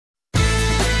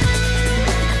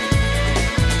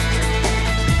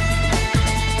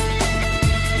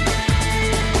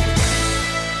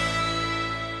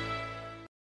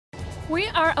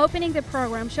are opening the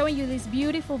program showing you this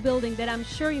beautiful building that I'm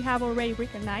sure you have already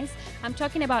recognized. I'm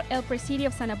talking about El Presidio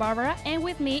of Santa Barbara, and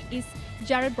with me is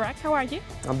Jared Brack. How are you?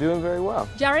 I'm doing very well.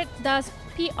 Jared does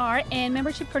PR and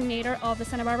membership coordinator of the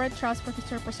Santa Barbara Trust for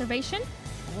Historic Preservation.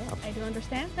 Yeah. I do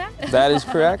understand that. That is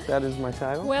correct. That is my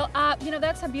title. Well, you know,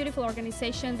 that's a beautiful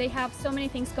organization. They have so many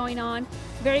things going on.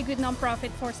 Very good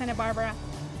nonprofit for Santa Barbara.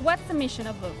 What's the mission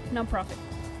of the nonprofit?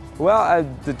 Well,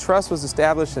 the trust was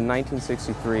established in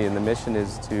 1963, and the mission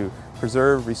is to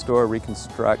preserve, restore,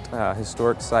 reconstruct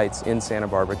historic sites in Santa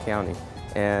Barbara County.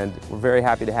 And we're very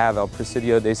happy to have El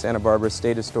Presidio de Santa Barbara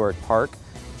State Historic Park,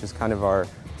 which is kind of our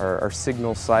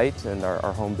signal site and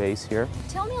our home base here.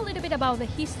 Tell me a little bit about the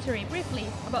history, briefly,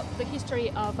 about the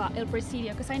history of El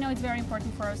Presidio, because I know it's very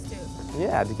important for us too.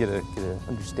 Yeah, to get an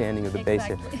understanding of the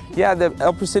Exactly. base here. Yeah, the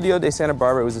El Presidio de Santa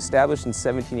Barbara was established in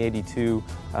 1782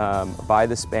 by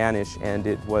the Spanish, and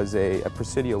it was a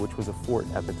presidio, which was a fort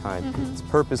at the time. Its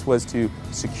purpose was to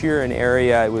secure an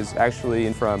area. It was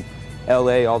actually from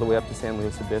LA all the way up to San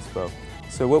Luis Obispo.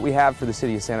 So what we have for the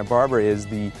city of Santa Barbara is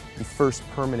the first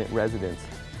permanent residence.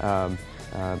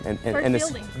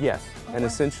 Yes, and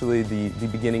essentially the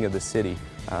beginning of the city.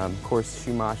 Of course,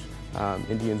 Chumash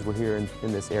Indians were here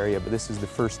in this area, but this is the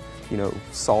first,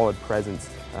 solid presence,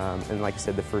 and like I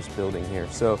said, the first building here.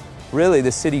 So really,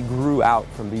 the city grew out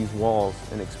from these walls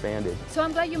and expanded. So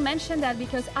I'm glad you mentioned that,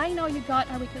 because I know you got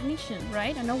a recognition,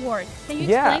 right? An award. Can you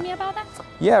explain me about that?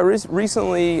 Yeah,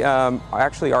 recently,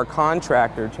 actually, our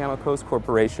contractor, Channel Coast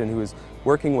Corporation, who is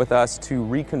working with us to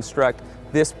reconstruct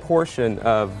this portion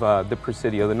of the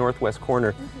Presidio, the northwest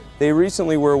corner, they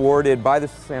recently were awarded by the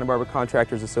Santa Barbara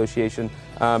Contractors Association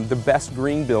the best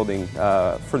green building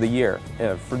for the year,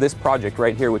 for this project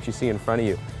right here, which you see in front of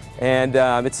you. And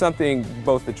it's something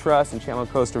both the Trust and Channel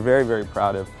Coast are very, very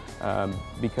proud of,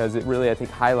 because it really, I think,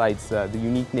 highlights the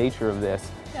unique nature of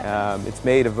this. It's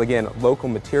made of, again, local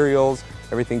materials,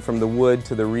 everything from the wood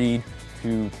to the reed,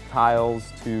 to tiles,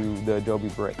 to the adobe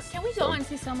bricks. Can we go and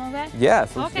see some of that?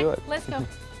 Yes, let's do it. Okay, let's go.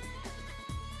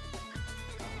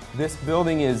 This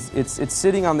building it's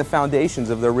sitting on the foundations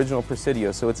of the original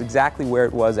Presidio, so it's exactly where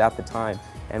it was at the time.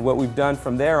 And what we've done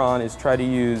from there on is try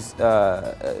to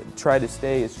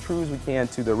stay as true as we can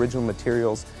to the original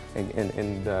materials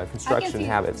and construction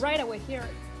habits. Right away here.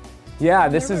 Yeah,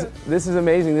 this is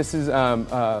amazing. This is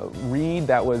reed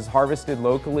that was harvested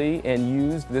locally and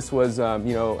used. This was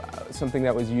something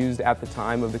that was used at the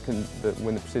time of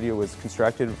when the Presidio was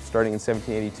constructed, starting in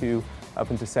 1782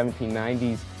 up into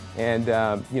 1790s. And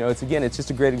it's just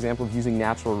a great example of using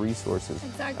natural resources.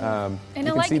 Exactly. And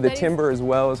you can see the timber as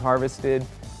well as harvested.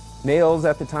 Nails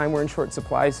at the time were in short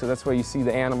supply, so that's why you see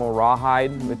the animal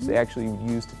rawhide, which they actually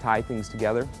used to tie things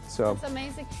together. So that's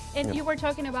amazing. And you were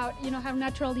talking about how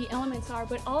natural the elements are,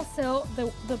 but also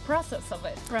the process of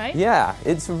it, right? Yeah,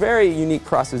 it's a very unique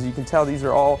process. You can tell these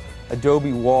are all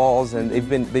adobe walls, and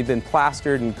they've been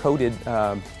plastered and coated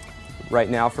right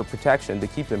now for protection, to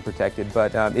keep them protected.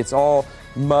 But it's all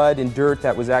mud and dirt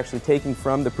that was actually taken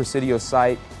from the Presidio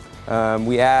site.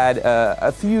 We add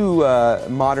a few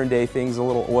modern day things, a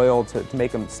little oil to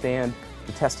make them stand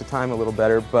the test of time a little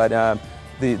better, but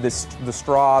the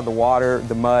straw, the water,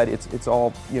 the mud, it's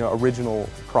all original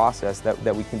process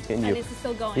that we continue. And this is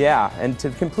still going. Yeah, and to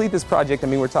complete this project, I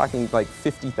mean, we're talking like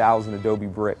 50,000 adobe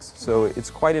bricks, so it's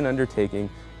quite an undertaking,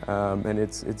 and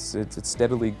it's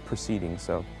steadily proceeding.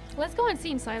 So let's go and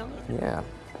see inside a little. Yeah.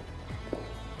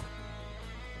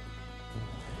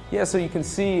 Yeah, so you can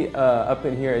see up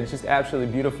in here, it's just absolutely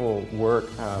beautiful work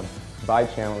by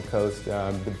Channel Coast.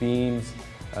 The beams,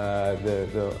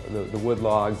 the wood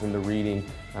logs, and the reeding.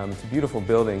 It's a beautiful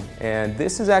building. And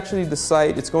this is actually the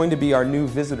site. It's going to be our new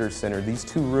visitor center. These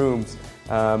two rooms,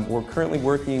 we're currently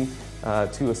working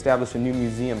to establish a new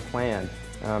museum plan.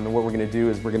 And what we're going to do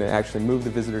is we're going to actually move the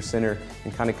visitor center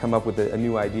and kind of come up with a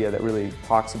new idea that really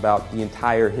talks about the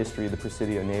entire history of the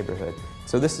Presidio neighborhood.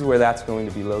 So this is where that's going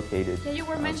to be located. Yeah, you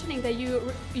were mentioning that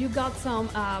you got some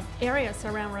areas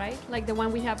around, right? Like the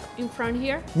one we have in front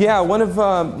here? Yeah, one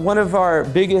of our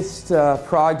biggest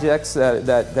projects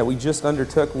that we just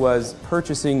undertook was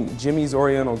purchasing Jimmy's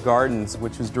Oriental Gardens,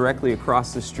 which is directly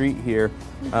across the street here.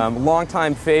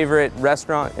 Longtime favorite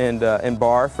restaurant and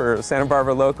bar for Santa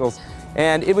Barbara locals.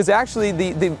 And it was actually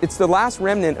it's the last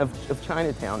remnant of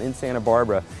Chinatown in Santa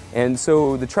Barbara. And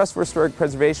so the Trust for Historic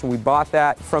Preservation, we bought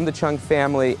that from the Chung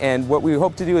family, and what we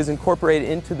hope to do is incorporate it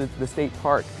into the state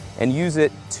park and use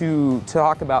it to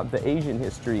talk about the Asian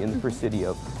history in the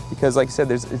Presidio. Because like I said,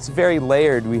 it's very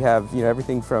layered. We have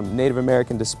everything from Native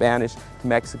American to Spanish to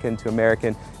Mexican to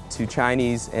American to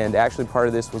Chinese, and actually part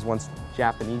of this was once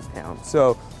Japanese town.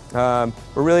 So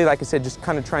we're really, like I said, just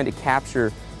kind of trying to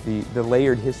capture the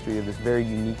layered history of this very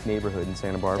unique neighborhood in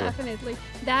Santa Barbara. Definitely.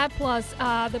 That plus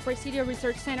the Presidio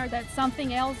Research Center, that's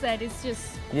something else that is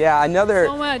just another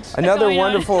so much another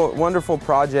wonderful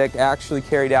project actually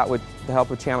carried out with the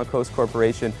help of Channel Coast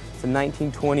Corporation. It's a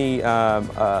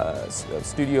 1920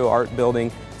 studio art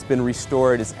building. It's been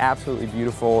restored. It's absolutely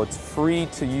beautiful. It's free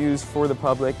to use for the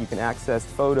public. You can access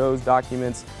photos,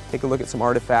 documents, take a look at some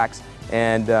artifacts,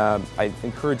 and I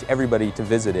encourage everybody to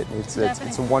visit it. It's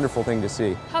a wonderful thing to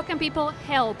see. How can people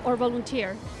help or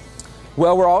volunteer?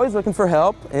 Well, we're always looking for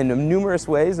help in numerous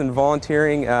ways, and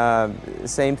volunteering,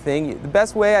 same thing. The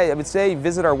best way, I would say,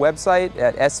 visit our website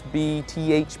at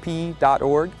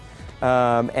sbthp.org,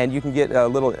 and you can get a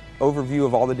little overview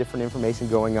of all the different information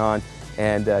going on,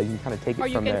 and you can kind of take it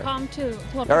from there. Or you can come to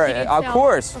El All right, Presidio of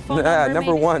course.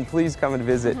 Number one, please come and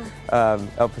visit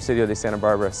El Presidio de Santa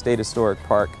Barbara State Historic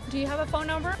Park. Do you have a phone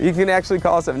number? You can actually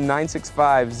call us at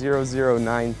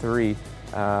 965-0093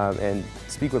 and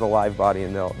speak with a live body,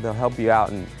 and they'll help you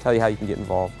out and tell you how you can get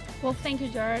involved. Well, thank you,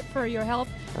 Jared, for your help.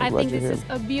 I think this is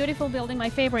a beautiful building, my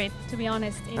favorite, to be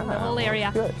honest, in the whole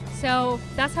area. Good. So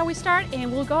that's how we start,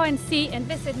 and we'll go and see and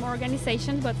visit more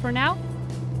organizations. But for now,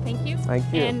 thank you. Thank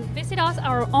you. And visit us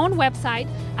our own website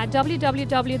at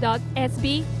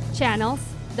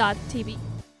www.sbchannels.tv.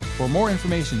 For more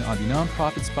information on the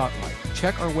Nonprofit Spotlight,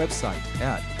 check our website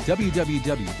at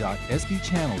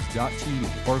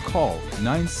www.sbchannels.tv or call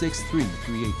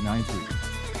 963-3893.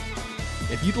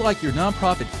 If you'd like your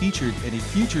nonprofit featured in a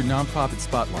future Nonprofit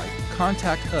Spotlight,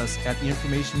 contact us at the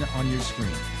information on your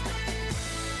screen.